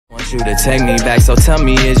you to take me back, so tell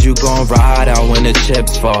me, is you gon' ride out when the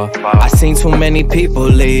chips fall? I seen too many people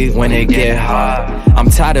leave when it get hard. I'm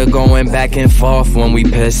tired of going back and forth when we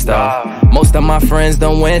pissed off. Most of my friends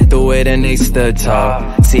done went through it and they stood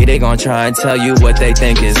tall. See, they gon' try and tell you what they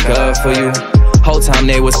think is good for you. Whole time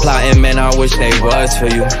they was plotting, man, I wish they was for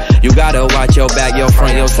you. You gotta watch your back, your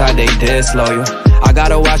front, your side, they disloyal. I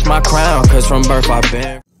gotta watch my crown, cause from birth I've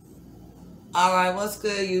been. Alright, what's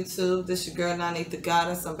good, YouTube? This your girl, Nani the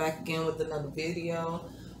Goddess. I'm back again with another video.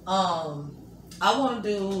 I want to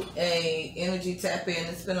do a energy tap in.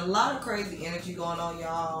 It's been a lot of crazy energy going on,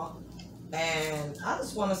 y'all. And I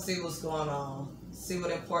just want to see what's going on. See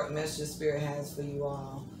what important message Spirit has for you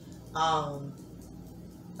all.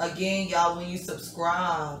 Again, y'all, when you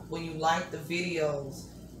subscribe, when you like the videos,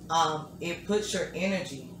 it puts your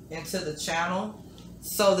energy into the channel.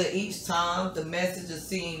 So that each time the message is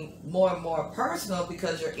seen more and more personal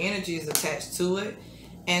because your energy is attached to it.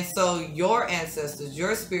 And so your ancestors,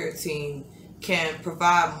 your spirit team can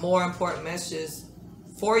provide more important messages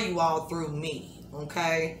for you all through me.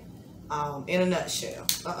 Okay? In a nutshell.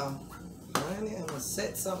 I'm going to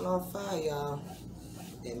set something on fire, y'all,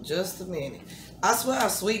 in just a minute. I swear I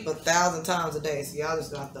sweep 1,000 times a day. So y'all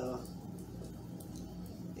just got to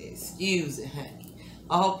excuse it, honey.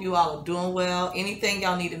 I hope you all are doing well. Anything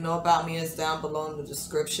y'all need to know about me is down below in the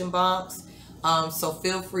description box. So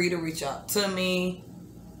feel free to reach out to me.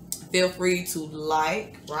 Feel free to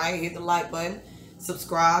like, right? Hit the like button.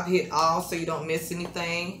 Subscribe, hit all so you don't miss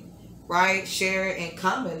anything, right? Share it and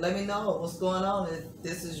comment. Let me know what's going on. If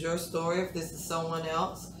this is your story, if this is someone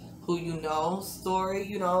else who you know story,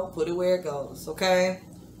 you know, put it where it goes, okay?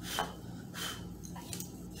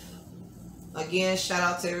 Again, shout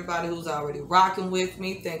out to everybody who's already rocking with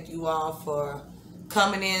me. Thank you all for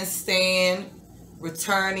coming in, staying,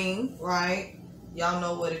 returning, right? Y'all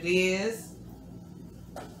know what it is.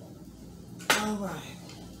 All right.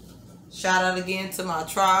 Shout out again to my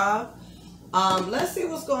tribe. Let's see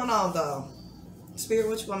what's going on, though. Spirit,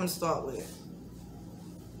 what you want me to start with?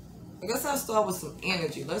 I guess I'll start with some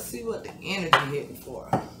energy. Let's see what the energy hitting for.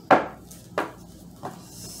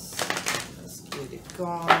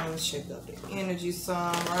 Going, shake up the energy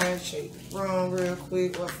some, right? Shake the room real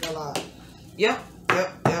quick. What fell out? Yep.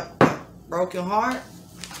 Broken heart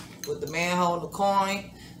with the man holding the coin.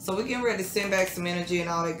 So we're getting ready to send back some energy and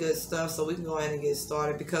all that good stuff, so we can go ahead and get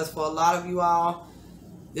started. Because for a lot of you all,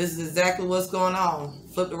 this is exactly what's going on.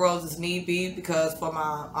 Flip the roses need be, because for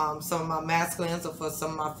my some of my masculines or for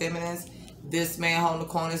some of my feminines, this man holding the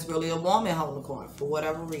coin is really a woman holding the coin for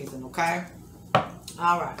whatever reason. Okay.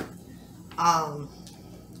 All right.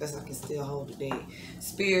 Guess I can still hold the date.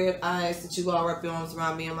 Spirit, I ask that you all wrap your arms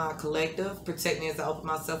around me and my collective. Protect me as I open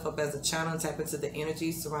myself up as a channel and tap into the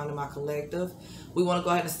energy surrounding my collective. We want to go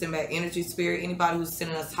ahead and send back energy, Spirit. Anybody who's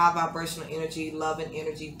sending us high vibrational energy, loving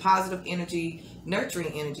energy, positive energy,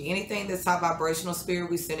 nurturing energy, anything that's high vibrational, Spirit,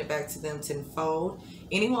 we send it back to them tenfold.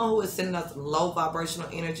 Anyone who is sending us low vibrational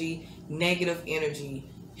energy, negative energy,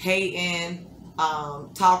 hating,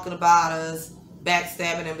 talking about us,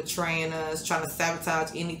 backstabbing and betraying us, trying to sabotage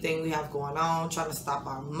anything we have going on, trying to stop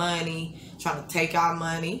our money, trying to take our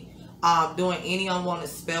money, doing any unwanted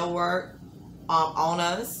spell work on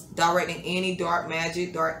us, directing any dark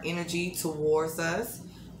magic, dark energy towards us.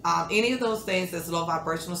 Any of those things that's low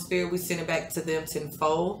vibrational, Spirit, we send it back to them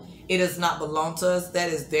tenfold. It does not belong to us. That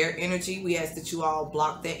is their energy. We ask that you all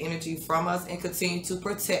block that energy from us and continue to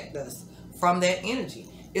protect us from that energy.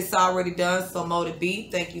 It's already done, so mote it be.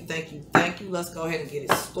 Thank you, thank you, thank you. Let's go ahead and get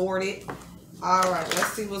it started. All right,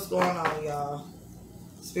 let's see what's going on, y'all.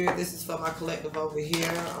 Spirit, this is for my collective over here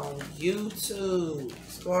on YouTube.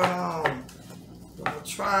 What's going on? My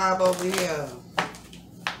tribe over here.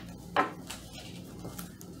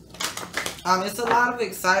 It's a lot of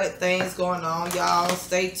excited things going on, y'all.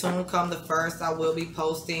 Stay tuned. Come the 1st, I will be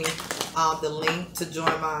posting the link to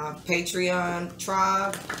join my Patreon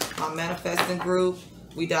tribe, my manifesting group.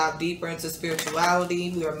 We dive deeper into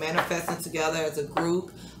spirituality. We are manifesting together as a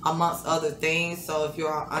group, amongst other things. So if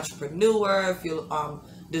you're an entrepreneur, if you're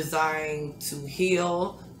desiring to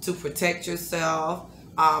heal, to protect yourself,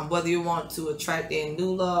 whether you want to attract in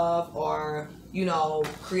new love or, you know,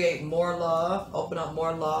 create more love, open up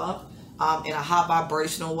more love in a high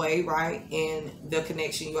vibrational way, right? In the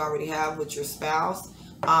connection you already have with your spouse.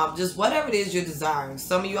 Just whatever it is you're desiring.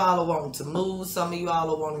 Some of you all are wanting to move. Some of you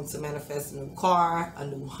all are wanting to manifest a new car, a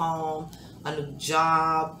new home, a new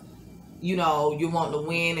job. You know, you want to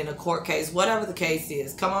win in a court case. Whatever the case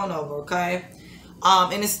is, come on over, okay?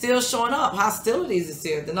 And it's still showing up. Hostilities is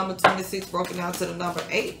here. The number 26 broken down to the number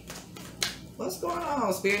 8. What's going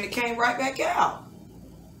on, Spirit? It came right back out.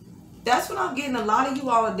 That's what I'm getting. A lot of you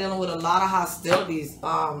all are dealing with a lot of hostilities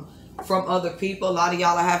from other people. A lot of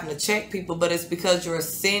y'all are having to check people, but it's because you're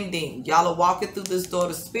ascending. Y'all are walking through this door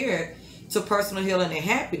to spirit to personal healing and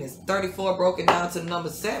happiness. 34 broken down to number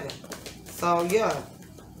 7. So yeah.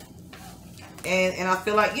 And I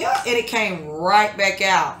feel like, yeah, and it came right back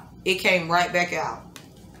out. It came right back out.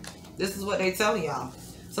 This is what they telling y'all.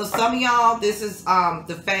 So some of y'all, this is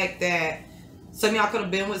the fact that some of y'all could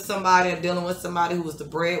have been with somebody or dealing with somebody who was the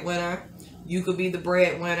breadwinner. You could be the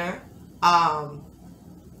breadwinner.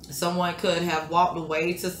 Someone could have walked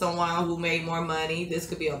away to someone who made more money. This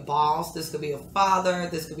could be a boss. This could be a father.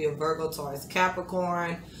 This could be a Virgo, Taurus,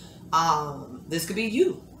 Capricorn. This could be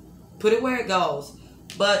you. Put it where it goes.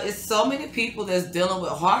 But it's so many people that's dealing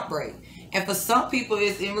with heartbreak. And for some people,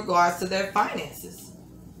 it's in regards to their finances.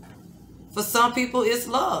 For some people, it's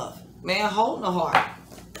love. Man, holding a heart.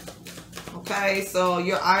 Okay, so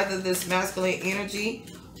you're either this masculine energy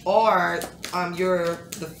or you're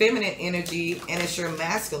the feminine energy and it's your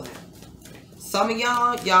masculine. Some of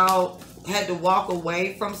y'all had to walk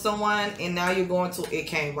away from someone and now you're going to, it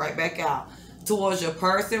came right back out towards your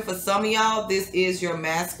person. For some of y'all, this is your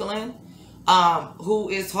masculine who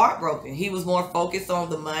is heartbroken. He was more focused on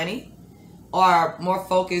the money or more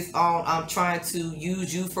focused on trying to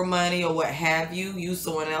use you for money or what have you. Use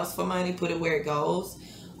someone else for money. Put it where it goes.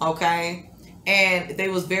 Okay. And they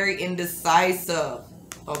was very indecisive.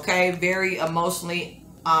 Okay. Very emotionally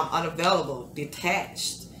unavailable.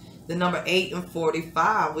 Detached. The number 8 and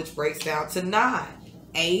 45, which breaks down to 9.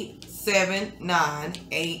 8, 7, 9,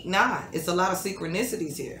 8, 9. It's a lot of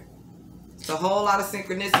synchronicities here. It's a whole lot of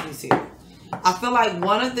synchronicities here. I feel like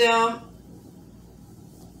one of them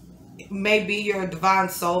may be your divine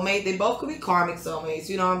soulmate. They both could be karmic soulmates.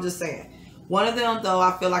 You know what I'm just saying. One of them, though,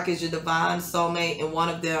 I feel like is your divine soulmate. And one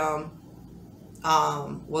of them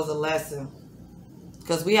was a lesson.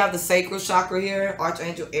 Because we have the sacral chakra here.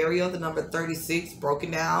 Archangel Ariel, the number 36,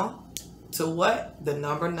 broken down to what? The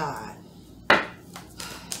number 9.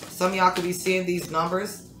 Some of y'all could be seeing these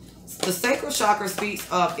numbers. The sacral chakra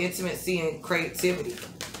speaks of intimacy and creativity.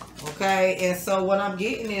 Okay, and so what I'm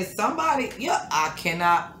getting is somebody,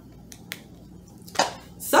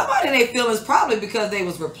 somebody they feel is probably because they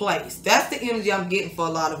was replaced. That's the energy I'm getting for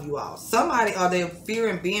a lot of you all. Somebody, are they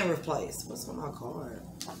fearing being replaced? What's on my card?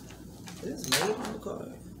 Is it made on the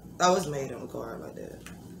card? Oh, it's made on the card like that.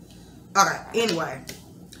 Okay, anyway.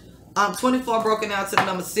 24 broken out to the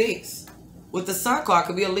number 6. With the Sun card,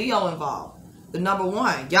 could be a Leo involved. The number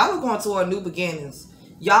 1. Y'all are going toward new beginnings.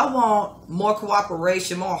 Y'all want more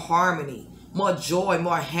cooperation, more harmony, more joy,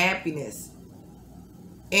 more happiness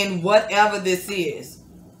in whatever this is.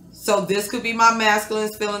 So this could be my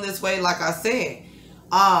masculines feeling this way, like I said.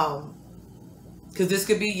 Because this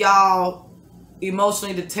could be y'all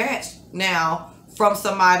emotionally detached now from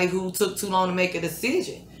somebody who took too long to make a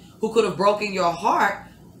decision. Who could have broken your heart,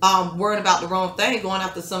 worrying about the wrong thing, going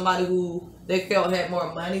after somebody who they felt had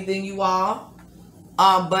more money than you all.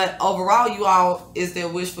 But overall, you all is their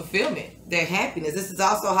wish fulfillment, their happiness. This is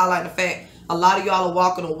also highlighting the fact a lot of y'all are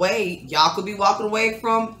walking away. Y'all could be walking away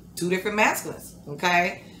from 2 different masculines.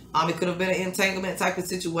 Okay. It could have been an entanglement type of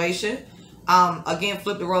situation. Again,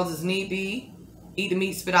 flip the roles as need be. Eat the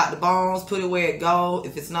meat, spit out the bones, put it where it go.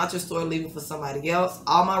 If it's not your story, leave it for somebody else.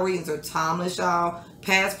 All my readings are timeless, y'all.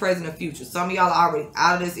 Past, present, and future. Some of y'all are already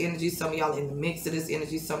out of this energy. Some of y'all in the mix of this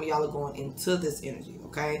energy. Some of y'all are going into this energy.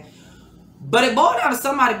 Okay. But it boiled down to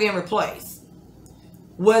somebody being replaced.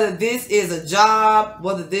 Whether this is a job,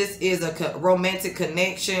 whether this is a romantic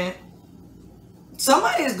connection.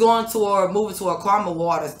 Somebody is going toward, moving toward karma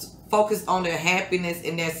waters, focused on their happiness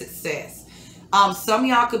and their success. Some of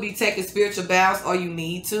y'all could be taking spiritual baths, or you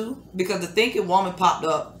need to. Because the thinking woman popped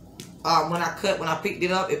up. When I picked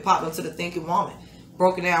it up, it popped up to the thinking woman.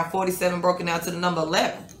 Broken down, 47, broken down to the number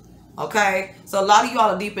 11. Okay, so a lot of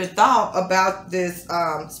y'all are deep in thought about this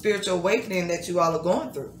spiritual awakening that you all are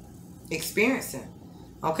going through, experiencing.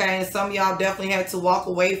 Okay, and some of y'all definitely had to walk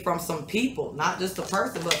away from some people, not just a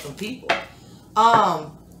person, but some people.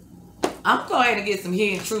 I'm going to go ahead and get some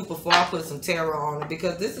hidden truth before I put some tarot on it,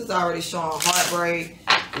 because this is already showing heartbreak,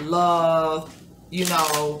 love, you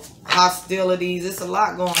know, hostilities. It's a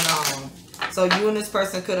lot going on. So you and this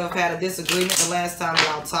person could have had a disagreement the last time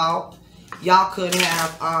y'all talked. Y'all could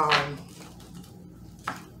have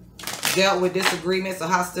dealt with disagreements or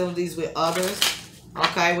hostilities with others.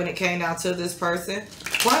 Okay, when it came down to this person.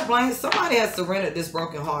 Point blank, somebody has surrendered this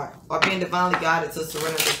broken heart. Or been divinely guided to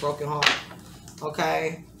surrender this broken heart.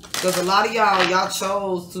 Okay? Because a lot of y'all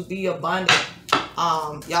chose to be abundant.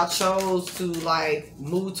 Y'all chose to like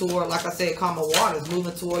move toward, like I said, karma waters.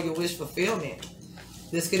 Moving toward your wish fulfillment.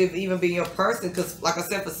 This could even be your person, because like I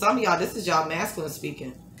said, for some of y'all, this is y'all masculine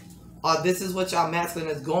speaking. Or this is what y'all masculine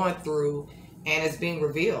is going through, and it's being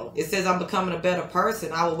revealed. It says, I'm becoming a better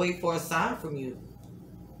person. I will wait for a sign from you.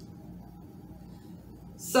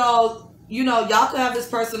 So, you know, y'all could have this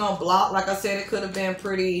person on block. Like I said, it could have been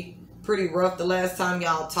pretty rough the last time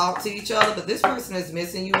y'all talked to each other. But this person is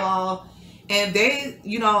missing you all. And they,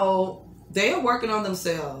 you know, they are working on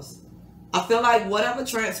themselves. I feel like whatever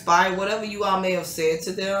transpired, whatever you all may have said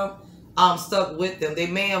to them, stuck with them. They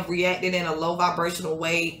may have reacted in a low vibrational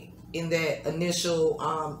way in that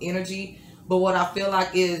initial energy, but what I feel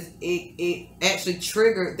like is it actually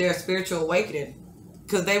triggered their spiritual awakening,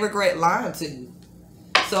 because they regret lying to you.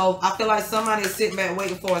 So I feel like somebody is sitting back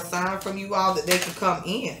waiting for a sign from you all that they can come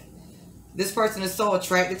in. This person is so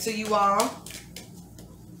attracted to you all.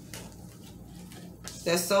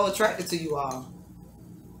 They're so attracted to you all.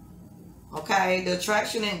 Okay, the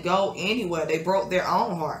attraction didn't go anywhere. They broke their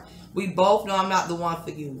own heart. We both know I'm not the one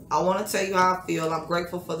for you. I want to tell you how I feel. I'm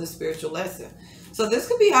grateful for this spiritual lesson. So this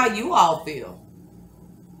could be how you all feel.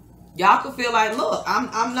 Y'all could feel like, look,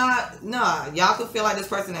 I'm not, nah. Y'all could feel like this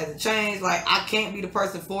person hasn't changed. Like, I can't be the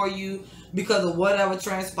person for you because of whatever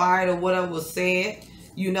transpired or whatever was said.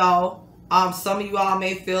 You know, some of you all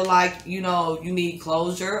may feel like, you know, you need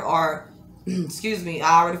closure, or excuse me,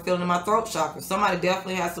 I already feel it in my throat chakra. Somebody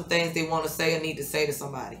definitely has some things they want to say or need to say to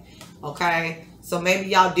somebody. Okay? So maybe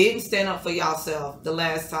y'all didn't stand up for yourself the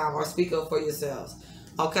last time, or speak up for yourselves.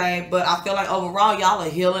 Okay? But I feel like overall, y'all are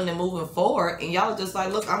healing and moving forward. And y'all are just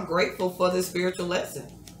like, look, I'm grateful for this spiritual lesson.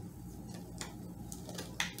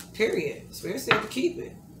 Period. Spirit said to keep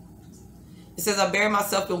it. It says, I bury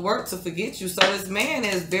myself in work to forget you. So this man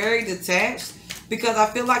is very detached, because I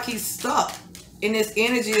feel like he's stuck in this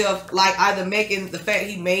energy of like either making the fact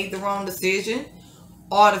he made the wrong decision,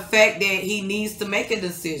 or the fact that he needs to make a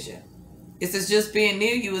decision. It says just being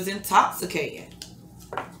near you is intoxicating.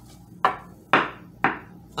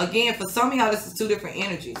 Again, for some of y'all, this is two different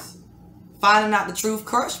energies. Finding out the truth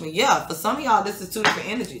crushed me. Yeah, for some of y'all, this is two different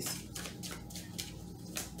energies.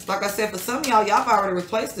 Like I said, for some of y'all, y'all have already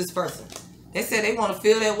replaced this person. They said they want to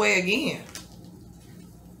feel that way again.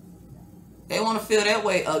 They want to feel that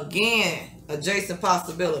way again. Adjacent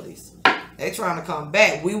possibilities. They trying to come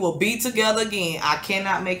back. We will be together again. I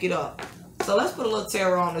cannot make it up. So let's put a little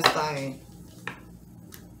tarot on this thing.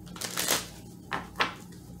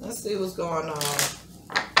 Let's see what's going on.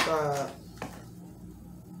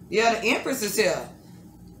 Yeah, the Empress is here.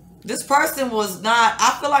 This person was not,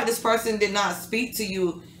 I feel like this person did not speak to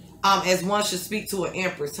you as one should speak to an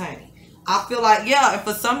Empress, honey. I feel like, yeah, and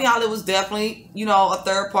for some of y'all, it was definitely, you know, a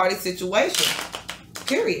third party situation.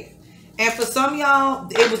 Period. And for some of y'all,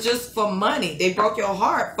 it was just for money. They broke your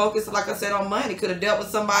heart. Focused, like I said, on money. Could have dealt with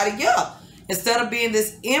somebody, yeah. Instead of being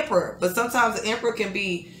this emperor. But sometimes the emperor can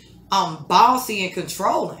be bossy and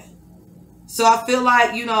controlling. So I feel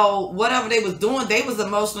like, you know, whatever they was doing, they was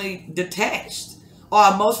emotionally detached.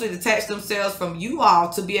 Or emotionally detached themselves from you all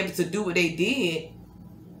to be able to do what they did.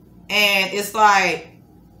 And it's like,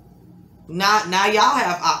 now y'all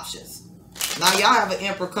have options. Now y'all have an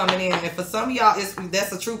emperor coming in, and for some of y'all,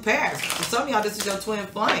 that's a true past. For some of y'all, this is your twin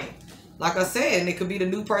flame. Like I said, and it could be the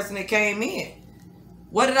new person that came in.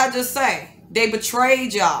 What did I just say? They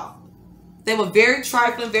betrayed y'all. They were very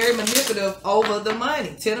trifling, very manipulative over the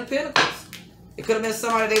money. 10 of Pentacles. It could have been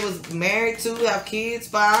somebody they was married to, have kids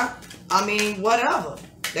by. I mean, whatever.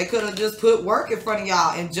 They could have just put work in front of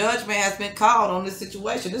y'all, and judgment has been called on this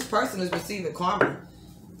situation. This person is receiving karma.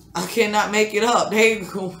 I cannot make it up. They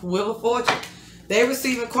Wheel of Fortune. They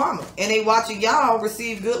receiving karma. And they watching y'all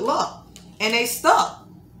receive good luck. And they stuck.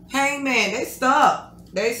 Hey man, they stuck.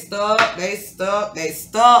 They stuck. They stuck. They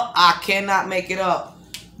stuck. I cannot make it up.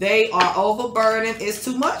 They are overburdened. It's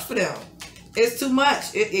too much for them. It's too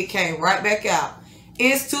much. It came right back out.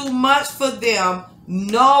 It's too much for them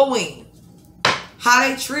knowing how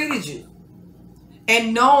they treated you.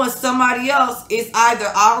 And knowing somebody else is either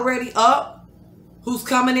already up, who's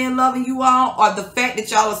coming in loving you all, or the fact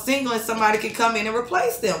that y'all are single and somebody can come in and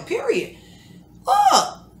replace them, period.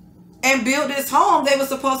 Look, and build this home they were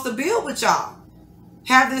supposed to build with y'all.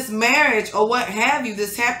 Have this marriage or what have you,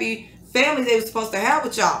 this happy family they were supposed to have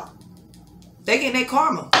with y'all. They getting their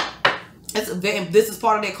karma. This is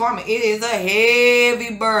part of their karma. It is a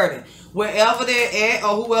heavy burden. Wherever they're at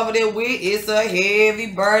or whoever they're with, it's a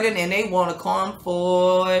heavy burden, and they want to come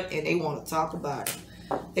forward and they want to talk about it.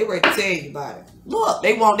 They ready to tell you about it. Look,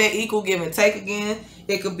 they want that equal give and take again.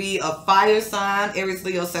 It could be a fire sign, Aries,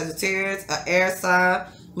 Leo, Sagittarius, an air sign,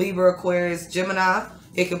 Libra, Aquarius, Gemini.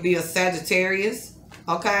 It could be a Sagittarius,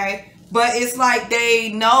 okay? But it's like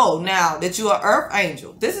they know now that you're an earth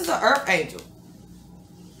angel. This is an earth angel.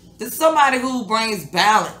 This is somebody who brings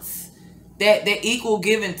balance. That equal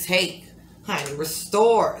give and take. Honey,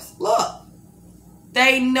 restores. Look.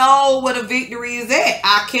 They know what a victory is at.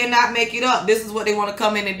 I cannot make it up. This is what they want to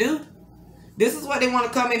come in and do. This is what they want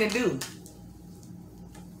to come in and do.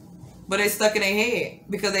 But they stuck in their head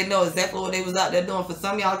because they know exactly what they was out there doing. For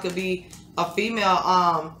some of y'all, it could be a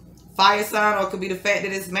female fire sign, or it could be the fact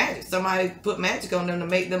that it's magic. Somebody put magic on them to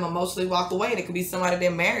make them emotionally walk away. And it could be somebody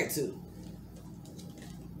they're married to.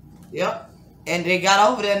 Yep. And they got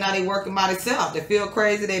over there. Now they working by themselves. They feel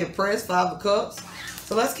crazy. They depressed. 5 of Cups.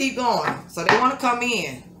 So let's keep going. So they want to come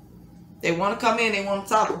in. They want to come in. They want to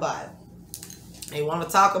talk about it. They want to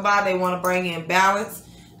talk about it. They want to bring in balance.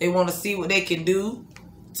 They want to see what they can do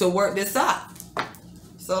to work this out.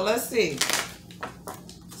 So let's see.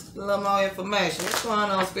 A little more information. What's going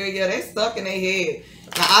on, Spirit? Yeah, they stuck in their head.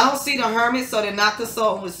 Now, I don't see the Hermit, so they're not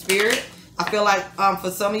consulting with Spirit. I feel like for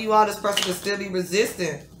some of you all, this person could still be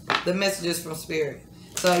resisting the messages from Spirit.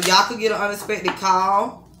 So y'all could get an unexpected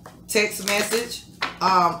call, text message,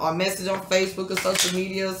 or message on Facebook or social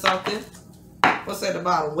media or something. What's that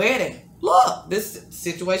about? A wedding. Look, this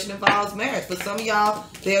situation involves marriage. For some of y'all,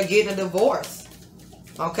 they're getting a divorce.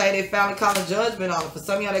 Okay, they finally called a judgment on it. For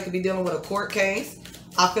some of y'all, they could be dealing with a court case.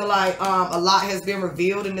 I feel like a lot has been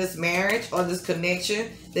revealed in this marriage or this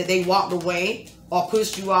connection that they walked away or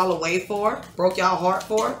pushed you all away for, broke y'all heart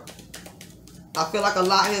for. I feel like a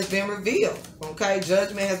lot has been revealed. Okay,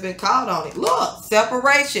 judgment has been called on it. Look,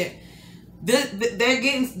 separation.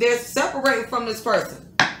 They're separating from this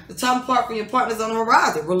person. The time apart from your partner's on the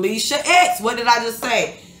horizon. Release your ex. What did I just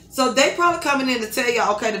say? So they probably coming in to tell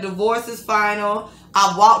y'all, okay, the divorce is final.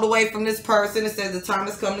 I walked away from this person. It says the time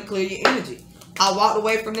has come to clear your energy. I walked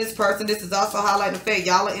away from this person. This is also highlighting the fact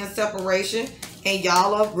y'all are in separation and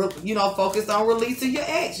y'all are, you know, focused on releasing your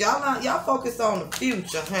ex. Y'all focused on the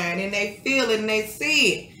future, honey, and they feel it and they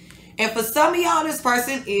see it. And for some of y'all, this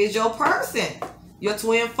person is your person, your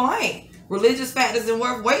twin flame. Religious factors isn't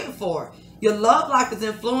worth waiting for. Your love life is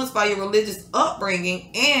influenced by your religious upbringing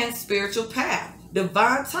and spiritual path.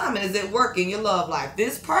 Divine timing is at work in your love life.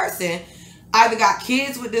 This person either got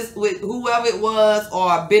kids with whoever it was,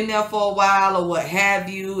 or been there for a while, or what have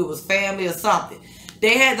you. It was family or something.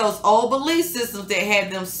 They had those old belief systems that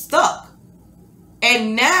had them stuck.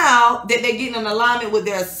 And now that they're getting in alignment with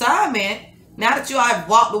their assignment, now that you have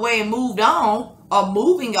walked away and moved on, or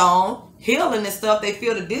moving on, healing and stuff, they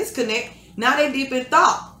feel the disconnect. Now they deep in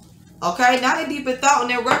thought. Okay, now they deep in thought, and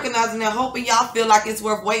they're recognizing, they're hoping y'all feel like it's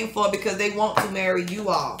worth waiting for because they want to marry you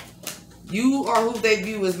all. You are who they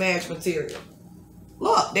view as marriage material.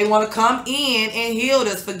 Look, they want to come in and heal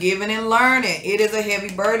this, forgiving and learning. It is a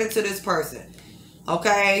heavy burden to this person.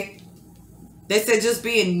 Okay? They said just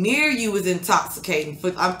being near you is intoxicating.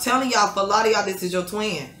 I'm telling y'all, for a lot of y'all, this is your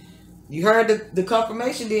twin. You heard the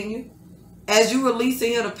confirmation, didn't you? As you release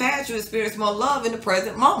and heal the past, you experience more love in the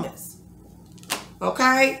present moments.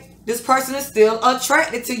 Okay? This person is still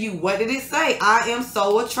attracted to you. What did it say? I am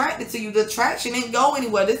so attracted to you. The attraction didn't go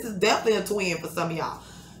anywhere. This is definitely a twin for some of y'all.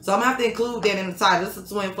 So I'm going to have to include that in the title. This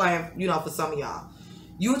is a twin flame, you know, for some of y'all.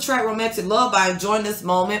 You attract romantic love by enjoying this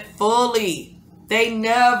moment fully. They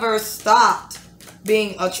never stopped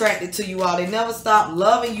being attracted to you all. They never stopped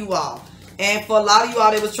loving you all. And for a lot of you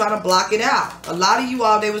all, they was trying to block it out. A lot of you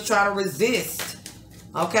all, they was trying to resist.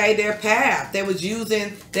 Okay, their path. They was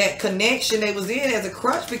using that connection they was in as a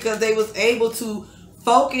crutch because they was able to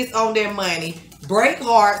focus on their money, break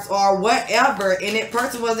hearts or whatever, and that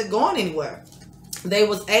person wasn't going anywhere. They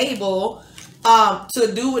was able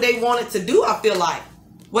to do what they wanted to do, I feel like.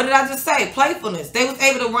 What did I just say? Playfulness. They was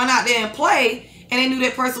able to run out there and play, and they knew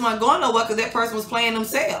that person wasn't going nowhere because that person was playing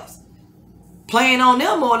themselves. Playing on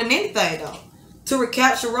them more than anything, though. To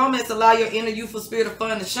recapture romance, allow your inner youthful spirit of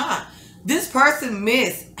fun to shine. This person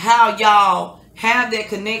missed how y'all have that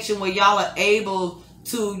connection where y'all are able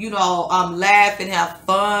to, you know, laugh and have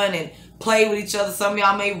fun and play with each other. Some of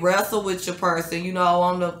y'all may wrestle with your person, you know,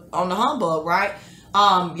 on the humbug, right?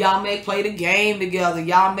 Y'all may play the game together.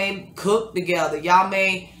 Y'all may cook together. Y'all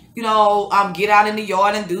may, you know, get out in the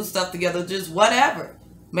yard and do stuff together. Just whatever.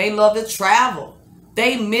 May love to travel.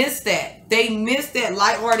 They miss that. They miss that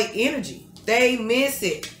lighthearted energy. They miss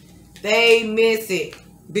it. They miss it.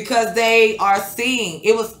 Because they are seeing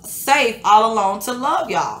it was safe all along to love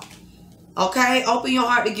y'all. Okay? Open your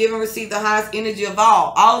heart to give and receive the highest energy of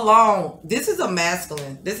all. All along. This is a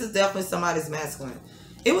masculine. This is definitely somebody's masculine.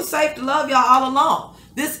 It was safe to love y'all all along.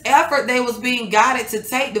 This effort they was being guided to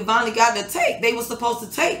take, divinely guided to take, they were supposed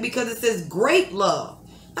to take because it says great love.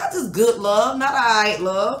 Not just good love, not alright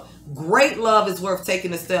love. Great love is worth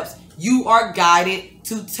taking the steps you are guided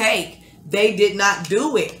to take. They did not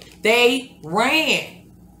do it. They ran.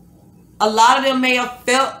 A lot of them may have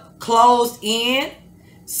felt closed in.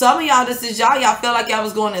 Some of y'all, this is y'all felt like y'all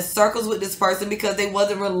was going in circles with this person because they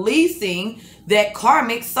wasn't releasing that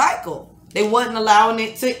karmic cycle. They wasn't allowing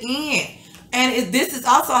it to end. And this is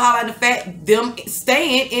also highlighting the fact them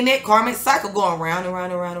staying in that karmic cycle, going round and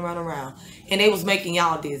round and round and round and round. And they was making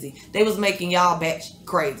y'all dizzy. They was making y'all batch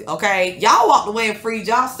crazy, okay? Y'all walked away and freed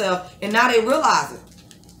yourself, and now they realize it.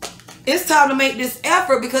 It's time to make this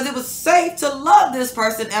effort because it was safe to love this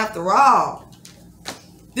person after all.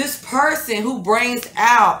 This person who brings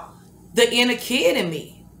out the inner kid in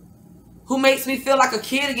me. Who makes me feel like a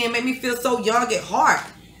kid again, make me feel so young at heart.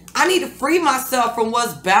 I need to free myself from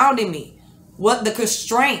what's bounding me. What the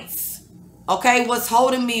constraints, okay? What's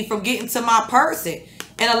holding me from getting to my person.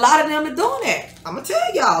 And a lot of them are doing that. I'm going to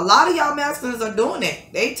tell y'all, a lot of y'all masculines are doing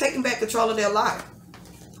that. They taking back control of their life.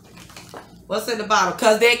 What's at the bottom?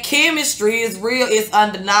 Because their chemistry is real. It's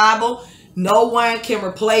undeniable. No one can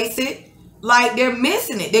replace it. Like, they're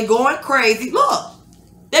missing it. They're going crazy. Look,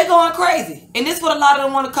 they're going crazy. And this is what a lot of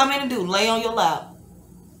them want to come in and do. Lay on your lap.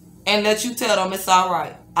 And let you tell them it's all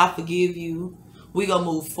right. I forgive you. We're going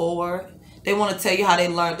to move forward. They want to tell you how they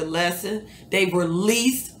learned the lesson. They've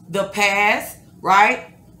released the past, right?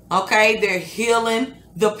 Okay, they're healing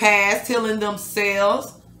the past, healing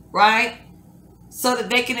themselves, right? So that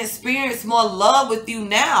they can experience more love with you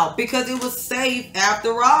now because it was safe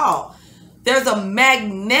after all. There's a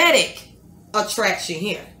magnetic attraction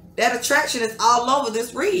here. That attraction is all over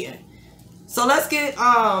this reading. So let's get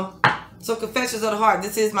some Confessions of the Heart.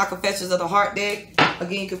 This is my Confessions of the Heart deck.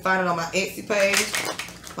 Again, you can find it on my Etsy page.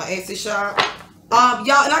 My Etsy shop.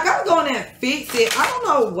 Y'all, and I gotta go in there and fix it. I don't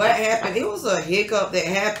know what happened. It was a hiccup that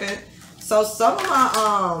happened. So some of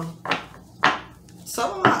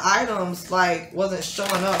my items like wasn't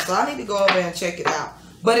showing up. So I need to go over there and check it out.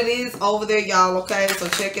 But it is over there, y'all, okay? So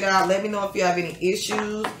check it out. Let me know if you have any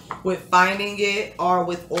issues with finding it or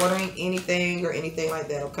with ordering anything or anything like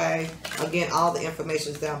that, okay? Again, all the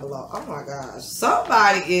information is down below. Oh my gosh.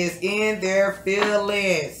 Somebody is in their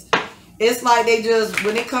feelings. It's like they just,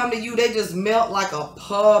 when they come to you, they just melt like a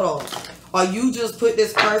puddle. Or you just put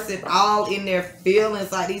this person all in their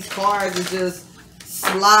feelings. Like these cards is just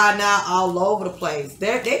sliding out all over the place.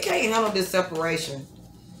 They can't handle this separation.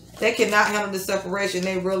 They cannot handle this separation.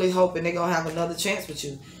 They really hoping they're going to have another chance with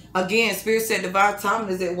you. Again, Spirit said divine timing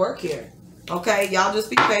is at work here. Okay? Y'all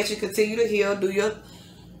just be patient. Continue to heal. Do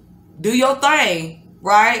your thing.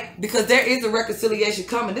 Right? Because there is a reconciliation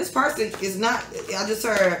coming. This person is not, I just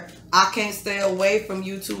heard, I can't stay away from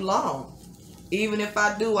you too long. Even if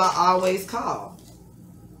I do, I always call.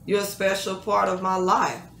 You're a special part of my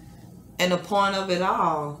life. And the point of it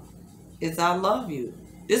all is I love you.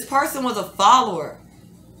 This person was a follower.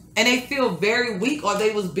 And they feel very weak, or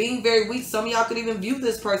they was being very weak. Some of y'all could even view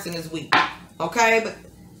this person as weak. Okay? But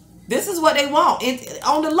this is what they want.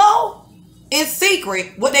 On the low, in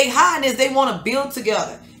secret, what they hiding is they want to build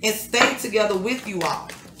together and stay together with you all.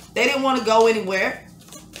 They didn't want to go anywhere.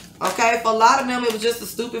 Okay? For a lot of them, it was just a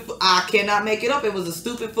stupid, I cannot make it up. It was a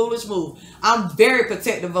stupid, foolish move. I'm very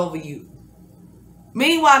protective over you.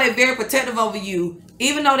 Meanwhile, they're very protective over you,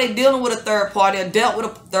 even though they're dealing with a third party or dealt with a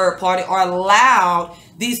third party or allowed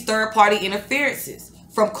these third party interferences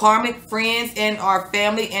from karmic friends and our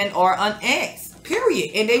family and or an ex,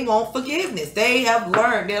 period. And they want forgiveness. They have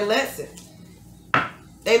learned their lesson.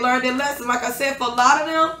 They learned their lesson. Like I said, for a lot of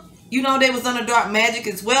them, you know, they was under dark magic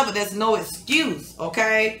as well, but there's no excuse,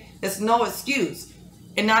 okay? There's no excuse.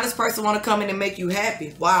 And now this person want to come in and make you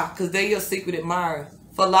happy. Why? Because they're your secret admirer.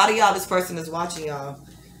 For a lot of y'all, this person is watching y'all.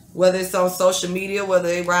 Whether it's on social media, whether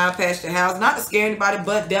they ride past your house. Not to scare anybody,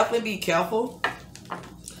 but definitely be careful.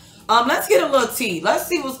 Let's get a little tea. Let's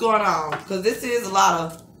see what's going on. Because this is a lot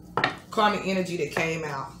of karmic energy that came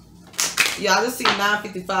out. Yeah, I just see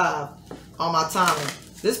 9:55 on my timer.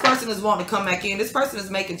 This person is wanting to come back in. This person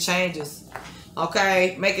is making changes.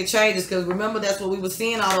 Okay? Making changes. Because remember, that's what we were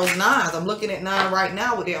seeing, all those 9s. I'm looking at 9 right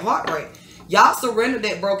now with their heart rate. Y'all surrendered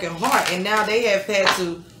that broken heart. And now they have had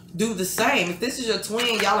to do the same. If this is your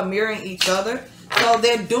twin, y'all are mirroring each other. So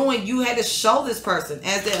they're doing, you had to show this person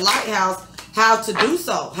as their lighthouse how to do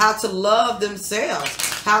so, how to love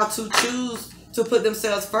themselves, how to choose to put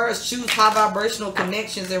themselves first, choose high vibrational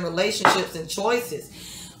connections and relationships and choices.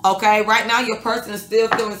 Okay, right now your person is still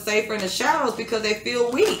feeling safer in the shadows because they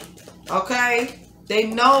feel weak. Okay, they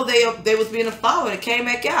know they was being a follower. They came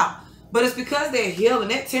back out. But it's because they're healing.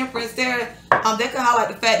 That temperance there, they can highlight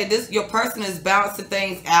the fact that your person is balancing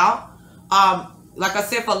things out. Like I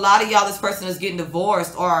said, for a lot of y'all, this person is getting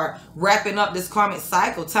divorced or wrapping up this karmic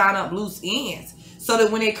cycle, tying up loose ends. So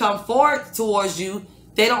that when they come forward towards you,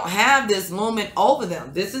 They don't have this looming over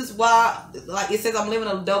them. This is why, like it says, I'm living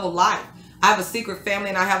a double life. I have a secret family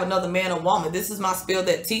and I have another man or woman. This is my Spill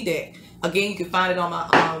That Tea deck. Again, you can find it on my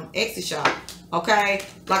Etsy shop. Okay?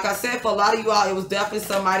 Like I said, for a lot of you all, it was definitely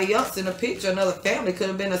somebody else in the picture. Another family. Could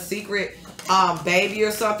have been a secret baby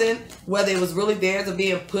or something. Whether it was really theirs or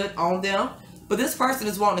being put on them. But this person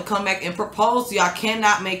is wanting to come back and propose to y'all.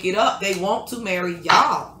 Cannot make it up. They want to marry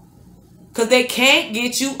y'all. Because they can't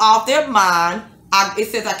get you off their mind. It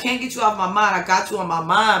says, I can't get you off my mind. I got you on my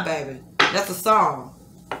mind, baby. That's a song.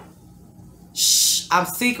 Shh. I'm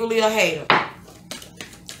secretly a hater.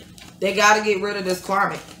 They got to get rid of this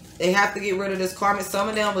karmic. They have to get rid of this karmic. Some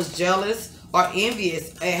of them was jealous or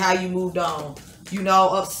envious at how you moved on. You know,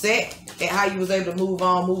 upset at how you was able to move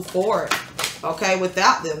on, move forward. Okay,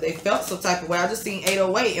 without them. They felt some type of way. I just seen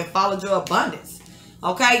 808 and followed your abundance.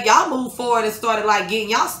 Okay, y'all moved forward and started like getting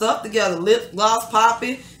y'all stuff together. Lip gloss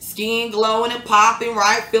popping. Skin glowing and popping,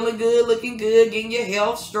 right? Feeling good, looking good, getting your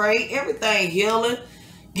health straight, everything healing,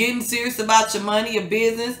 getting serious about your money, your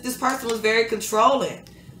business. This person was very controlling.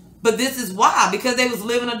 But this is why, because they was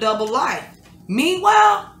living a double life.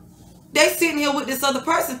 Meanwhile, they sitting here with this other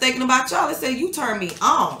person thinking about y'all. They say, you turn me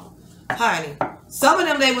on, honey. Some of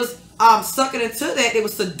them, they was sucking into that. They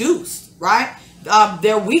was seduced, right?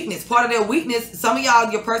 Their weakness, part of their weakness, some of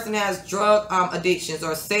y'all, your person has drug addictions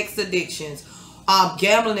or sex addictions,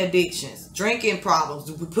 gambling addictions, drinking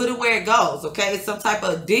problems. We put it where it goes, okay? It's some type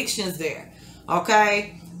of addictions there,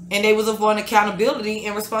 okay? And they was avoiding accountability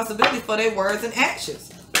and responsibility for their words and actions.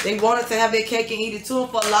 They wanted to have their cake and eat it too. And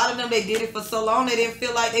for a lot of them, they did it for so long, they didn't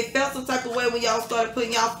feel like, they felt some type of way when y'all started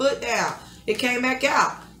putting y'all foot down. It came back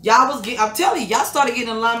out. Y'all was, I'm telling you, y'all started getting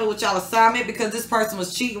in alignment with y'all assignment because this person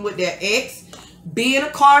was cheating with their ex, being a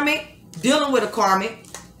karmic, dealing with a karmic.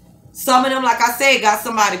 Some of them, like I said, got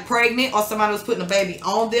somebody pregnant or somebody was putting a baby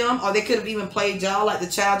on them, or they could have even played y'all like the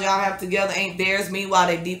child y'all have together ain't theirs. Meanwhile,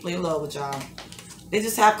 they deeply in love with y'all. They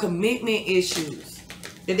just have commitment issues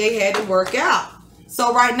that they had to work out.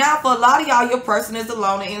 So right now, for a lot of y'all, your person is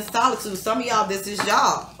alone and in solitude. Some of y'all, this is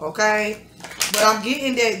y'all, okay? But I'm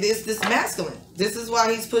getting that this masculine. This is why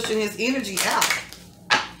he's pushing his energy out.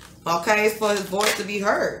 Okay? It's for his voice to be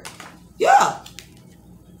heard. Yeah.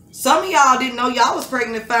 Some of y'all didn't know y'all was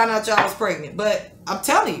pregnant and found out y'all was pregnant. But I'm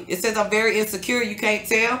telling you, it says I'm very insecure. You can't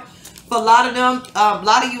tell. For a lot of them, a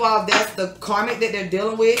lot of you all, that's the karmic that they're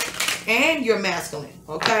dealing with. And you're masculine.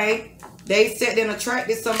 Okay? They sat there and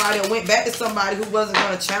attracted somebody or went back to somebody who wasn't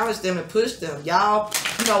going to challenge them and push them. Y'all,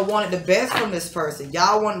 you know, wanted the best from this person.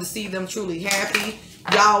 Y'all wanted to see them truly happy.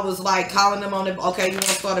 Y'all was like calling them on the, okay, you want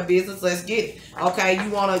to start a business, let's get it. Okay, you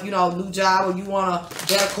want a, you know, new job, or you want a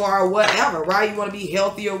better car or whatever, right? You want to be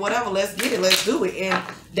healthy or whatever, let's get it, let's do it. And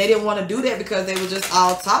they didn't want to do that because they were just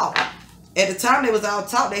all talk. At the time they was all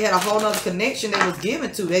talk, they had a whole nother connection they was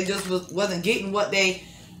given to. They just wasn't getting what they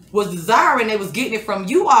was desiring. They was getting it from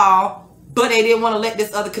you all, but they didn't want to let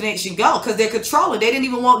this other connection go because they're controlling. They didn't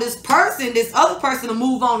even want this person, this other person, to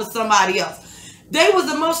move on to somebody else. They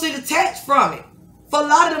was emotionally detached from it. For a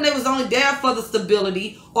lot of them, they was only there for the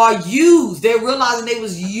stability or used. They're realizing they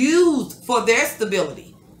was used for their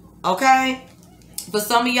stability. Okay? For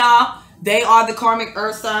some of y'all, they are the karmic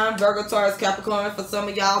earth sign, Virgo, Taurus, Capricorn. For some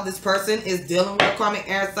of y'all, this person is dealing with a karmic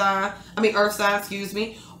earth sign, excuse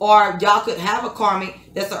me. Or y'all could have a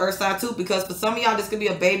karmic that's an earth sign too, because for some of y'all, this could be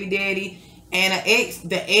a baby daddy and an ex.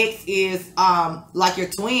 The ex is like your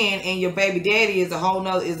twin, and your baby daddy is a whole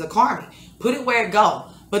nother, is a karmic. Put it where it go.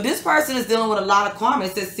 But this person is dealing with a lot of karma.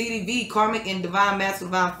 It says CDV, karmic and divine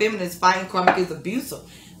masculine, divine feminine is fighting. Karmic is abusive.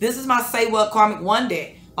 This is my Say What Karmic One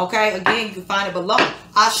day. Okay, again, you can find it below.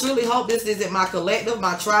 I surely hope this isn't my collective,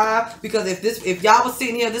 my tribe, because if y'all was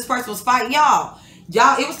sitting here, this person was fighting y'all,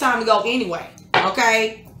 it was time to go anyway.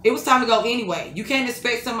 Okay, it was time to go anyway. You can't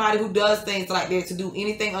expect somebody who does things like that to do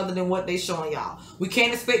anything other than what they showing y'all. We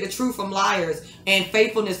can't expect the truth from liars and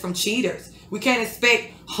faithfulness from cheaters. We can't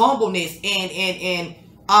expect humbleness and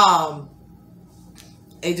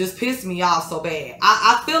it just pissed me off so bad.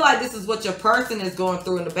 I feel like this is what your person is going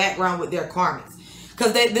through in the background with their karmics.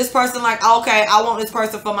 Because this person like, okay, I want this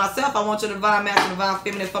person for myself. I want your divine masculine, divine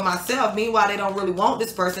feminine for myself. Meanwhile, they don't really want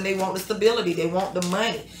this person. They want the stability. They want the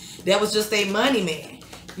money. That was just a money man.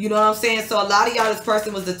 You know what I'm saying? So a lot of y'all, this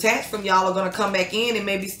person was detached from y'all, are going to come back in and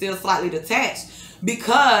maybe still slightly detached.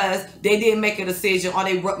 Because they didn't make a decision, or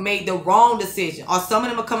they made the wrong decision, or some of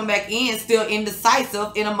them are coming back in still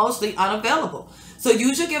indecisive and emotionally unavailable. So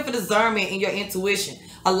use your gift of discernment and your intuition.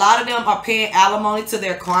 A lot of them are paying alimony to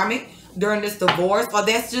their karmic during this divorce, or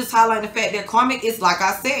that's just highlighting the fact their karmic is, like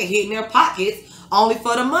I said, hitting their pockets only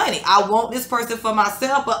for the money. I want this person for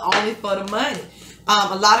myself, but only for the money.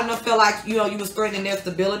 A lot of them feel like, you know, you was threatening their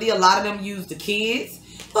stability. A lot of them use the kids.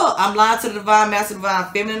 Look, I'm lying to the divine masculine,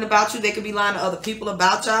 divine feminine about you. They could be lying to other people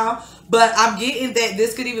about y'all. But I'm getting that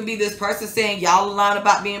this could even be this person saying y'all are lying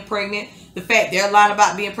about being pregnant. The fact they're lying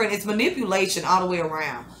about being pregnant. It's manipulation all the way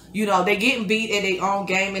around. You know, they're getting beat at their own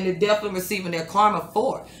game, and they're definitely receiving their karma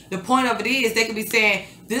for it. The point of it is, they could be saying,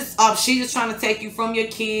 this, she just trying to take you from your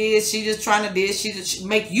kids. She just trying to this. She just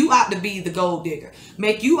make you out to be the gold digger.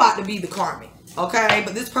 Make you out to be the karmic. Okay?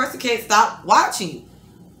 But this person can't stop watching you.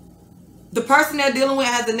 The person they're dealing with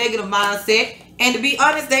has a negative mindset. And to be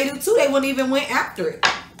honest, they do too. They wouldn't even went after it.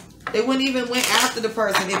 They wouldn't even went after the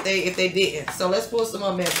person if they didn't. So let's pull some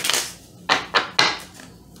more messages.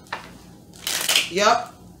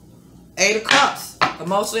 Yep. 8 of Cups.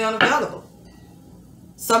 Emotionally unavailable.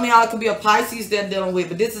 Some of y'all could be a Pisces they're dealing with.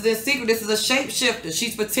 But this is in secret. This is a shapeshifter.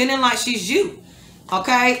 She's pretending like she's you.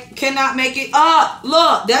 Okay? Cannot make it up.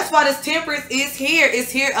 Look. That's why this Temperance is here.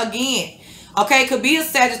 It's here again. Okay? It could be a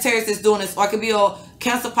Sagittarius that's doing this. Or it could be a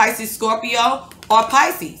Cancer, Pisces, Scorpio, or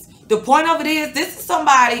Pisces. The point of it is, this is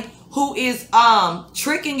somebody who is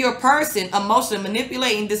tricking your person, emotionally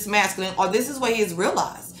manipulating this masculine, or this is what he has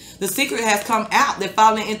realized. The secret has come out. They're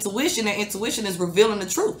following intuition, and intuition is revealing the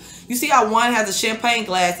truth. You see how one has a champagne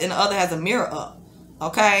glass and the other has a mirror up.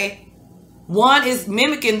 Okay? One is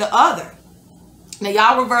mimicking the other. Now,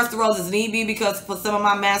 y'all reverse the roles as need be, because for some of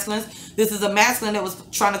my masculines, this is a masculine that was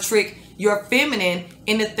trying to trick your feminine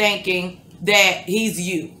into thinking that he's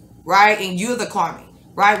you, right? And you're the karmic,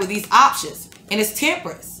 right? With these options. And it's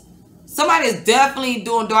Temperance. Somebody is definitely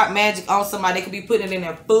doing dark magic on somebody. They could be putting it in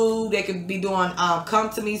their food. They could be doing come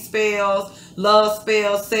to me spells, love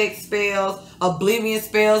spells, sex spells, oblivion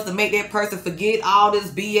spells to make that person forget all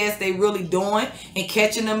this BS they really doing and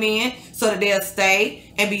catching them in so that they'll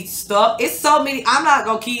stay and be stuck. It's so many. I'm not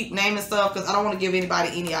going to keep naming stuff because I don't want to give anybody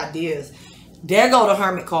any ideas. There go the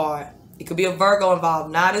Hermit card. It could be a Virgo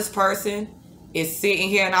involved. Now this person is sitting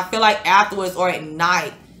here, and I feel like afterwards or at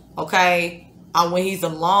night, okay, when he's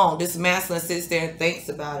alone, this masculine sits there and thinks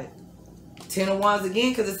about it. 10 of Wands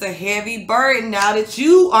again, because it's a heavy burden now that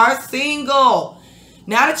you are single.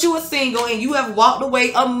 Now that you are single and you have walked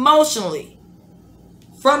away emotionally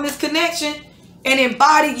from this connection and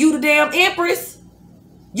embodied you the damn Empress.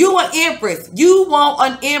 You an Empress. You want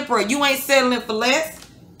an Emperor. You ain't settling for less.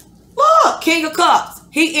 Look, King of Cups.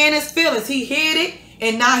 He in his feelings. He hid it,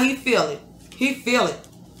 and now he feel it. He feel it.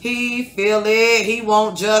 He feel it. He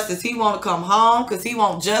want justice. He want to come home because he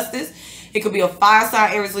want justice. It could be a fire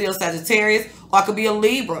sign, Aries, Leo, Sagittarius, or it could be a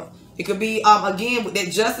Libra. It could be, again, that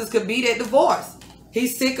justice could be that divorce.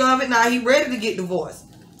 He's sick of it. Now he ready to get divorced.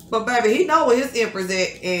 But baby, he know where his Empress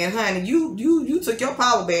at. And honey, you took your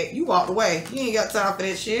power back. You walked away. You ain't got time for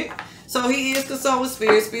that shit. So he is concerned with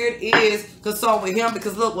Spirit. Spirit is concerned with him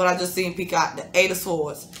because look what I just seen peek out. The 8 of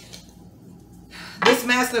Swords. This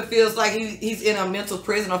masculine feels like he's in a mental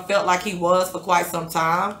prison, or felt like he was for quite some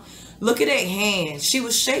time. Look at that hand. She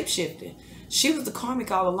was shape-shifting. She was the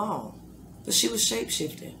karmic all along. But she was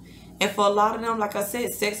shape-shifting. And for a lot of them, like I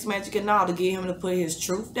said, sex, magic, and all, to get him to put his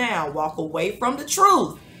truth down, walk away from the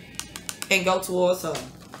truth, and go towards her.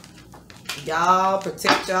 Y'all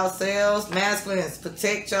protect yourselves. Masculines,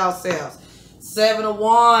 protect yourselves. 7 of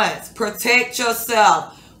Wands. Protect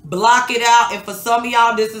yourself. Block it out. And for some of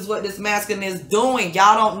y'all, this is what this masculine is doing.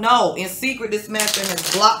 Y'all don't know. In secret, this masculine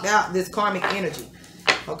has blocked out this karmic energy.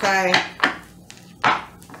 Okay?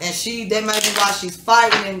 And that might be why she's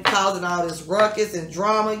fighting and causing all this ruckus and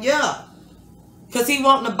drama. Yeah. Because he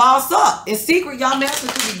wanting to boss up. In secret, y'all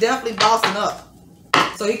masculine should be definitely bossing up.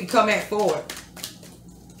 So he can come back forward.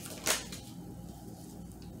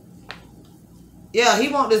 Yeah, he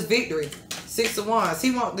want this victory. 6 of Wands. He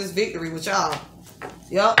want this victory with y'all.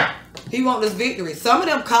 Yup. He want this victory. Some of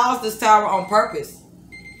them caused this tower on purpose.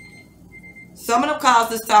 Some of them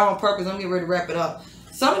caused this tower on purpose. I'm getting ready to wrap it up.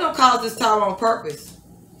 Some of them caused this tower on purpose.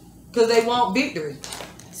 Because they want victory.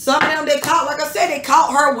 Some of them, they caught, like I said, they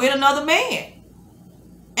caught her with another man.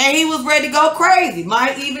 And he was ready to go crazy.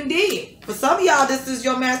 Might even did. For some of y'all, this is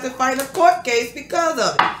your master fighting a court case because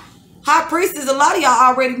of it. High Priestess, a lot of y'all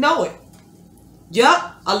already know it.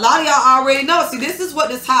 Yup. A lot of y'all already know. See, this is what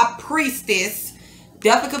this High Priestess,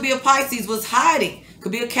 definitely could be a Pisces, was hiding.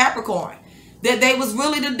 Could be a Capricorn. That they was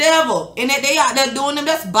really the devil. And that they out there doing them.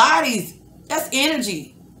 That's bodies. That's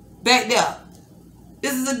energy. Back there.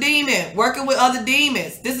 This is a demon. Working with other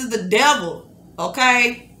demons. This is the devil.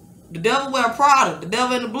 Okay? The devil wear Prada. The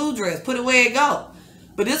devil in the blue dress. Put it where it go.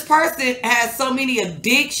 But this person has so many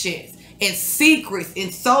addictions and secrets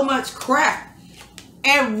and so much crap.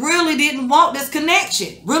 And really didn't want this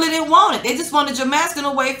connection. Really didn't want it. They just wanted your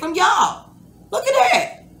masculine away from y'all. Look at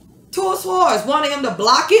that. Two of Swords. Wanted him to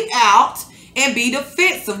block it out and be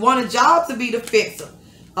defensive. Wanted y'all to be defensive.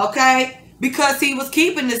 Okay? Because he was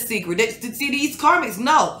keeping this secret. See, these karmics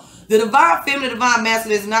know the divine feminine, divine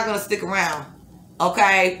masculine is not going to stick around.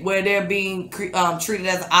 Okay? Where they're being treated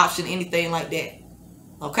as an option, anything like that.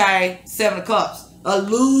 Okay? Seven of Cups.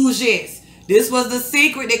 Illusions. This was the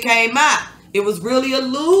secret that came out. It was really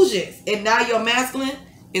illusions. And now your masculine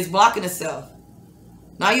is blocking itself.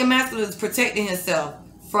 Now your masculine is protecting himself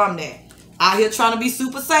from that. Out here trying to be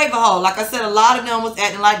super saver hole. Like I said, a lot of them was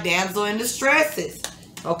acting like damsel in distresses.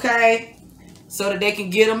 Okay? So that they can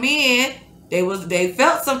get them in. They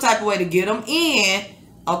felt some type of way to get them in.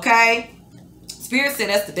 Okay? Spirit said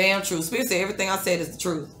that's the damn truth. Spirit said everything I said is the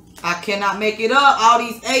truth. I cannot make it up. All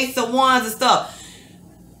these ace of wands and stuff.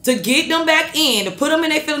 To get them back in. To put them in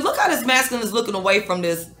their feelings. Look how this masculine is looking away from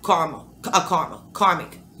this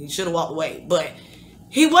karmic. He should have walked away. But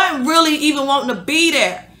he wasn't really even wanting to be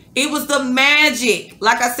there. It was the magic.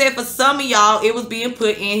 Like I said, for some of y'all, it was being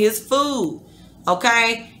put in his food.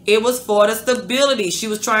 Okay? It was for the stability. She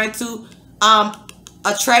was trying to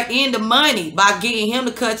attract in the money by getting him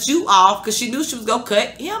to cut you off because she knew she was going to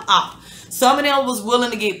cut him off. Some of them was willing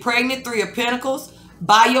to get pregnant, Three of Pentacles,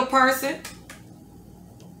 by your person.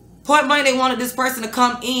 Point blank, they wanted this person to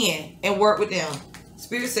come in and work with them.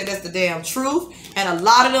 Spirit said that's the damn truth. And a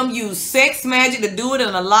lot of them use sex magic to do it,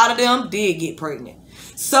 and a lot of them did get pregnant.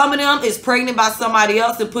 Some of them is pregnant by somebody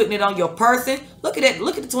else and putting it on your person. Look at that.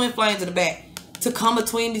 Look at the twin flames in the back. To come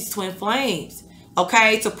between these twin flames.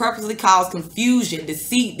 Okay? To purposely cause confusion,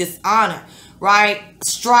 deceit, dishonor, right?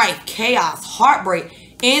 Strife, chaos,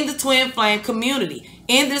 heartbreak in the twin flame community.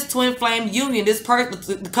 In this twin flame union, this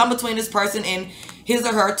person to come between this person and his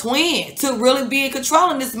or her twin. To really be in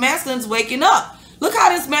control, and this masculine's waking up. Look how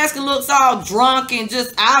this masculine looks all drunk and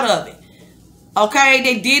just out of it. Okay,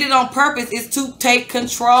 they did it on purpose. It's to take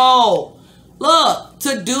control. Look,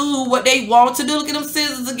 to do what they want to do. Look at them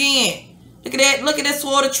scissors again. Look at that. Look at that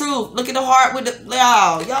sword of truth. Look at the heart with the...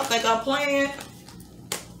 Y'all think I'm playing?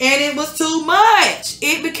 And it was too much.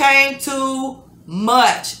 It became too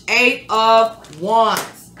much. Eight of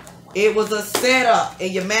Wands. It was a setup.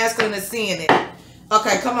 And your masculine is seeing it.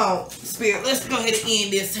 Okay, come on, Spirit. Let's go ahead and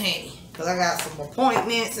end this, honey. Because I got some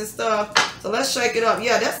appointments and stuff. So let's shake it up.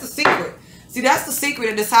 Yeah, that's the secret. See, that's the secret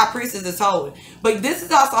that this high priestess is holding. But this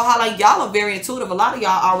is also highlighting y'all are very intuitive. A lot of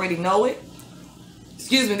y'all already know it.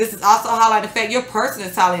 Excuse me. This is also highlighting the fact your person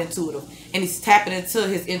is highly intuitive. And he's tapping into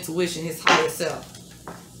his intuition, his higher self.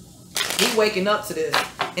 He's waking up to this.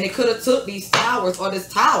 And it could have took these towers or this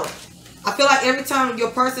tower. I feel like every time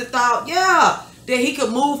your person thought, yeah, that he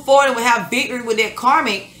could move forward and would have victory with that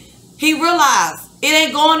karmic, he realized it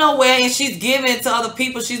ain't going nowhere, and she's giving to other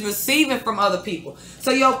people. She's receiving from other people.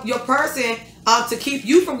 So your person, to keep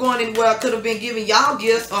you from going anywhere, could have been giving y'all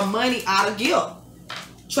gifts or money out of guilt.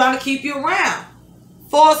 Trying to keep you around.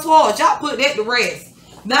 Four of Swords. Y'all put that to rest.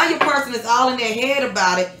 Now your person is all in their head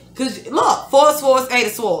about it. Because, look, Four of Swords, Eight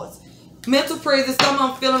of Swords. Mental prison, some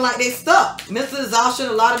of them feeling like they stuck. Mental exhaustion,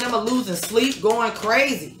 a lot of them are losing sleep, going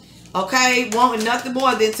crazy. Okay? Wanting nothing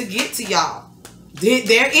more than to get to y'all.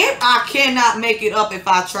 I cannot make it up if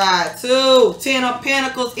I tried to. Ten of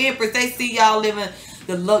Pentacles, Empress. They see y'all living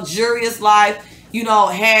the luxurious life. You know,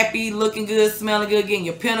 happy, looking good, smelling good, getting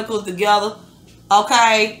your pentacles together.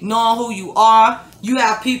 Okay? Knowing who you are. You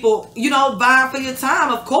have people, you know, vying for your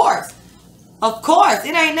time, of course. Of course.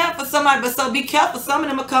 It ain't nothing for somebody, but so be careful. Some of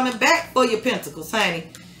them are coming back for your pentacles, honey.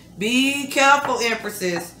 Be careful,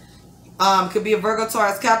 Empresses. Could be a Virgo,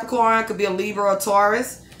 Taurus, Capricorn. Could be a Libra or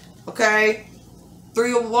Taurus. Okay?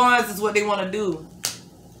 Three of Wands is what they want to do.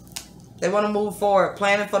 They want to move forward.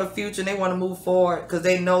 Planning for the future. And they want to move forward. Because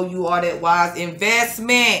they know you are that wise.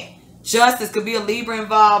 Investment. Justice. Could be a Libra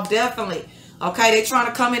involved. Definitely. Okay. They trying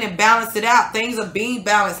to come in and balance it out. Things are being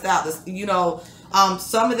balanced out. You know.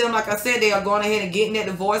 Some of them, like I said, they are going ahead and getting that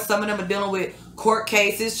divorce. Some of them are dealing with court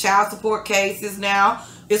cases. Child support cases now.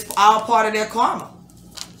 It's all part of their karma.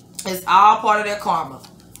 It's all part of their karma.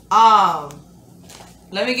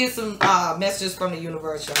 Let me get some messages from the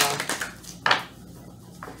universe, y'all.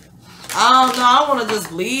 I don't know. I want to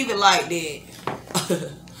just leave it like that.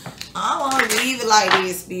 I want to leave it like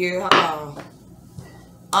this, Spirit. Hold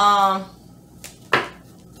on.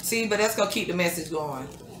 See, but that's going to keep the message going.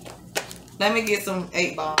 Let me get some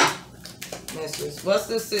 8-ball messages. What's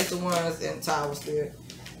this Six of Wands and Tower, Spirit?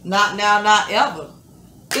 Not now, not ever.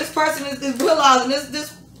 This person is realizing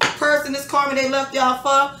this person, this karma they left y'all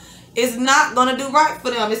for, is not going to do right for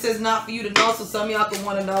them. It says not for you to know. So some of y'all can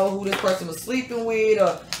want to know who this person was sleeping with,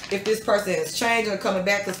 or if this person is changing or coming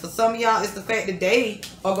back. Because for some of y'all, it's the fact that they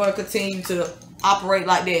are going to continue to operate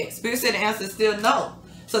like that. Spirit said the answer is still no.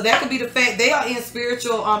 So that could be the fact they are in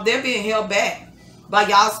spiritual, they're being held back by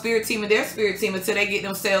y'all spirit team and their spirit team until they get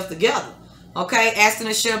themselves together. Okay, asking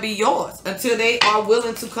it shall be yours until they are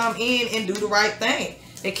willing to come in and do the right thing.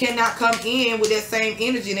 They cannot come in with that same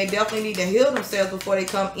energy, and they definitely need to heal themselves before they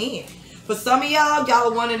come in. For some of y'all, y'all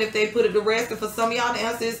are wondering if they put it to rest, and for some of y'all, the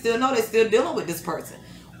answer is still no. They're still dealing with this person.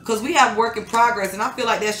 Because we have work in progress, and I feel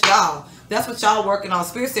like that's y'all. That's what y'all working on.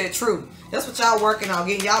 Spirit said true. That's what y'all working on.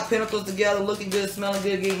 Getting y'all pinnacles together, looking good, smelling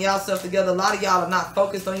good, getting y'all stuff together. A lot of y'all are not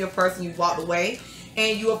focused on your person. You walked away,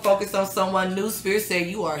 and you are focused on someone new. Spirit said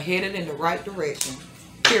you are headed in the right direction.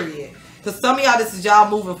 Period. Because some of y'all, this is y'all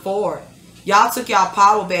moving forward. Y'all took y'all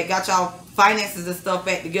power back, got y'all finances and stuff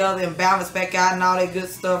back together and balanced back out and all that good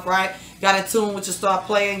stuff, right? Got in tune with your star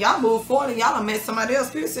playing. Y'all move forward and y'all done met somebody else.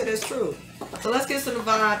 Spirit said that's true. So let's get some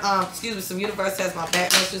divine, some universe has my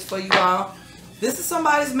back messages for you all. This is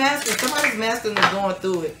somebody's masculine. Somebody's masculine is going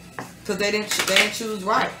through it because they didn't choose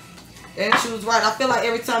right. They didn't choose right. I feel like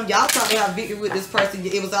every time y'all try to have victory with this person,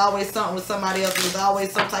 it was always something with somebody else. It was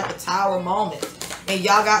always some type of tower moment. And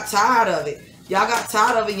y'all got tired of it. Y'all got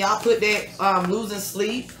tired of it. Y'all put that losing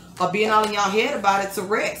sleep or being all in y'all head about it to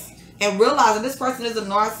rest. And realizing this person is a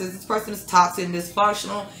narcissist. This person is toxic and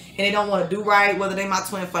dysfunctional. And they don't want to do right, whether they my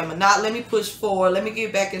twin flame or not. Let me push forward. Let me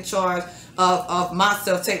get back in charge of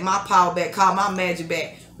myself. Take my power back. Call my magic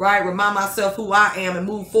back. Right? Remind myself who I am and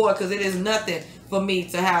move forward. Because it is nothing for me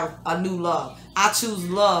to have a new love. I choose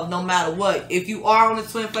love no matter what. If you are on a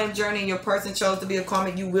twin flame journey and your person chose to be a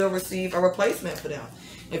karmic, you will receive a replacement for them.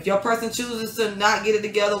 If your person chooses to not get it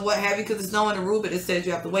together, what have you, because it's no in the rule, but it says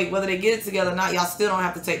you have to wait. Whether they get it together or not, y'all still don't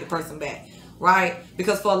have to take the person back. Right?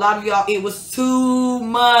 Because for a lot of y'all, it was too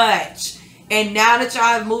much. And now that y'all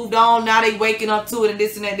have moved on, now they waking up to it and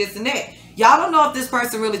this and that, this and that. Y'all don't know if this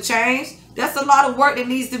person really changed. That's a lot of work that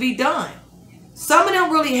needs to be done. Some of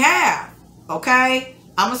them really have. Okay?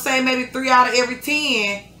 I'm going to say maybe 3 out of every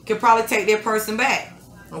 10 can probably take their person back.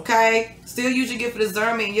 Okay? Still use your gift of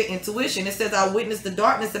discernment and your intuition. It says, I witness the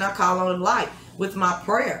darkness and I call on the light with my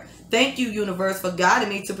prayer. Thank you, universe, for guiding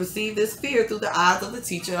me to perceive this fear through the eyes of the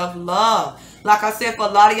teacher of love. Like I said, for a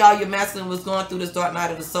lot of y'all, your masculine was going through this dark night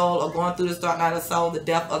of the soul or going through this dark night of the soul, the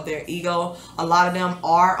death of their ego. A lot of them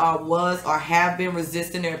are or was or have been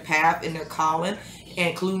resisting their path and their calling,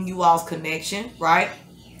 including you all's connection, right?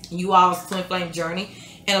 You all's twin flame journey.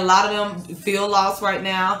 And a lot of them feel lost right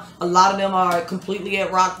now. A lot of them are completely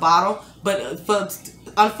at rock bottom. But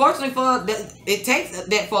unfortunately, it takes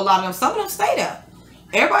that for a lot of them. Some of them stay there.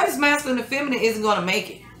 Everybody's masculine and feminine isn't going to make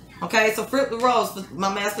it. Okay, so flip the roles. For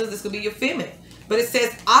my masculine, this could be your feminine. But it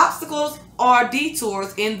says obstacles are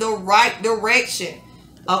detours in the right direction.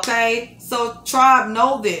 Okay, so tribe,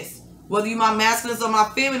 know this. Whether you my masculines or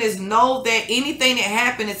my feminines, know that anything that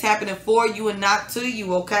happened is happening for you and not to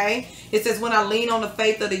you, okay? It says, when I lean on the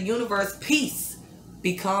faith of the universe, peace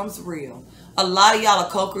becomes real. A lot of y'all are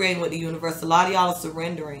co-creating with the universe. A lot of y'all are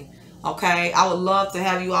surrendering, okay? I would love to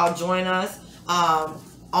have you all join us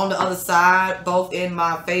on the other side, both in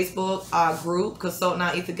my Facebook group, Consultant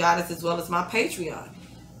on Ether Goddess, as well as my Patreon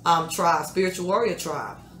tribe, Spiritual Warrior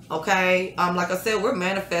Tribe. Okay, like I said, we're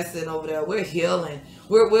manifesting over there. We're healing.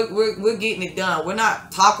 We're getting it done. We're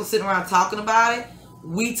not sitting around talking about it.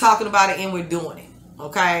 We talking about it and we're doing it.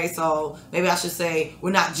 Okay, so maybe I should say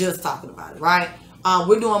we're not just talking about it, right?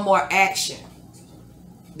 We're doing more action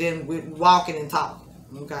than we're walking and talking.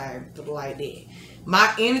 Okay, like that.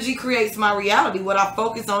 My energy creates my reality. What I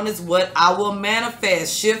focus on is what I will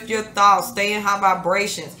manifest. Shift your thoughts. Stay in high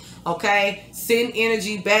vibrations. Okay, send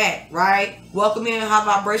energy back, right? Welcome in high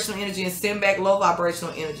vibrational energy and send back low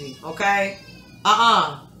vibrational energy. Okay,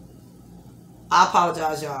 I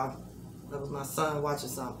apologize, y'all. That was my son watching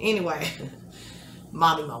something. Anyway,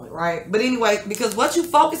 mommy moment, right? But anyway, because what you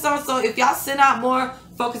focus on, so if y'all send out more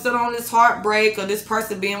focusing on this heartbreak or this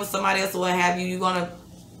person being with somebody else or what have you, you're gonna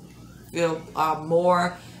feel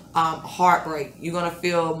more heartbreak. You're gonna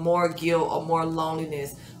feel more guilt or more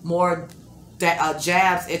loneliness, more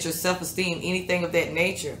jabs at your self-esteem, anything of that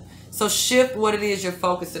nature. So shift what it is you're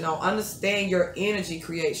focusing on. Understand your energy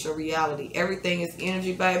creates your reality. Everything is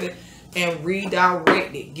energy, baby, and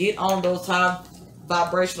redirect it. Get on those high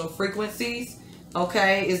vibrational frequencies.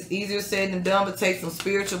 Okay, it's easier said than done, but take some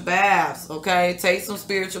spiritual baths. Okay, take some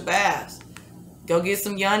spiritual baths. Go get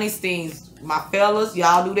some yoni steams. My fellas,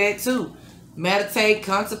 y'all do that too. Meditate,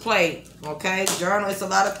 contemplate. Okay, journal. It's a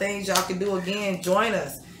lot of things y'all can do. Again, join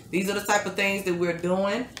us. These are the type of things that we're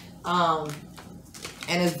doing.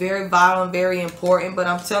 And it's very vital and very important. But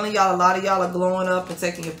I'm telling y'all, a lot of y'all are glowing up and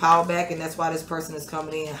taking your power back. And that's why this person is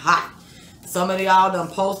coming in hot. Some of y'all done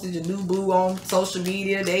posted your new boo on social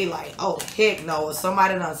media. They like, oh, heck no. Or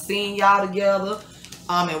somebody done seen y'all together.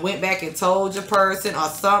 and went back and told your person or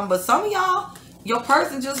something. But some of y'all, your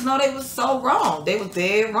person just know they was so wrong. They was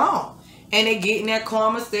dead wrong. And they getting their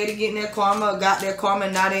karma, steady getting their karma, got their karma,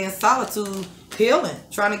 and now they in solitude, healing,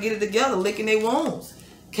 trying to get it together, licking their wounds.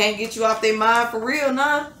 Can't get you off their mind for real,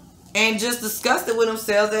 nah. And just disgusted with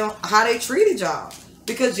themselves and how they treated y'all.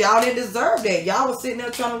 Because y'all didn't deserve that. Y'all was sitting there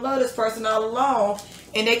trying to love this person all along,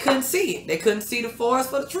 and they couldn't see it. They couldn't see the forest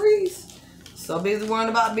for the trees. So busy worrying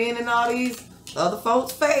about being in all these other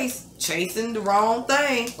folks' face, chasing the wrong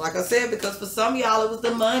thing. Like I said, because for some of y'all, it was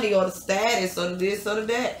the money or the status or the this or the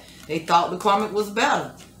that. They thought the karmic was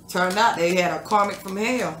better. Turned out they had a karmic from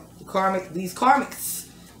hell. These karmics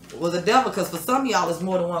was a devil, because for some of y'all, it's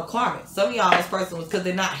more than one karmic. Some of y'all, this person was because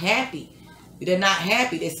they're not happy. They're not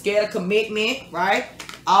happy. They're scared of commitment, right?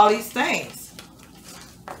 All these things.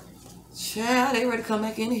 Child, they ready to come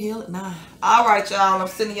back in and heal it now. All right, y'all. I'm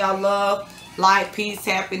sending y'all love, light, peace,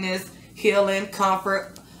 happiness, healing,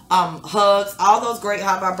 comfort, hugs, all those great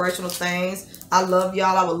high vibrational things. I love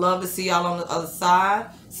y'all. I would love to see y'all on the other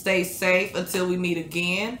side. Stay safe until we meet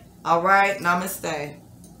again. All right. Namaste.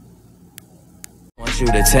 Want you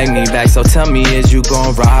to take me back, so tell me, is you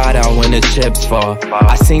gon' ride out when the chips fall?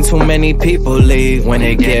 I seen too many people leave when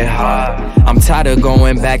it get hot. I'm tired of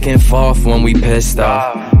going back and forth when we pissed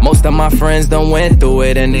off. Most of my friends done went through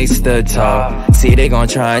it and they stood tall. See, they gon'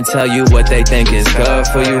 try and tell you what they think is good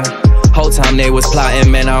for you. Whole time they was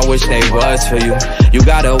plotting, man, I wish they was for you. You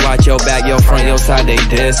gotta watch your back, your front, your side, they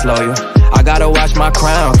disloyal. I gotta watch my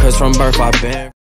crown, cause from birth I've been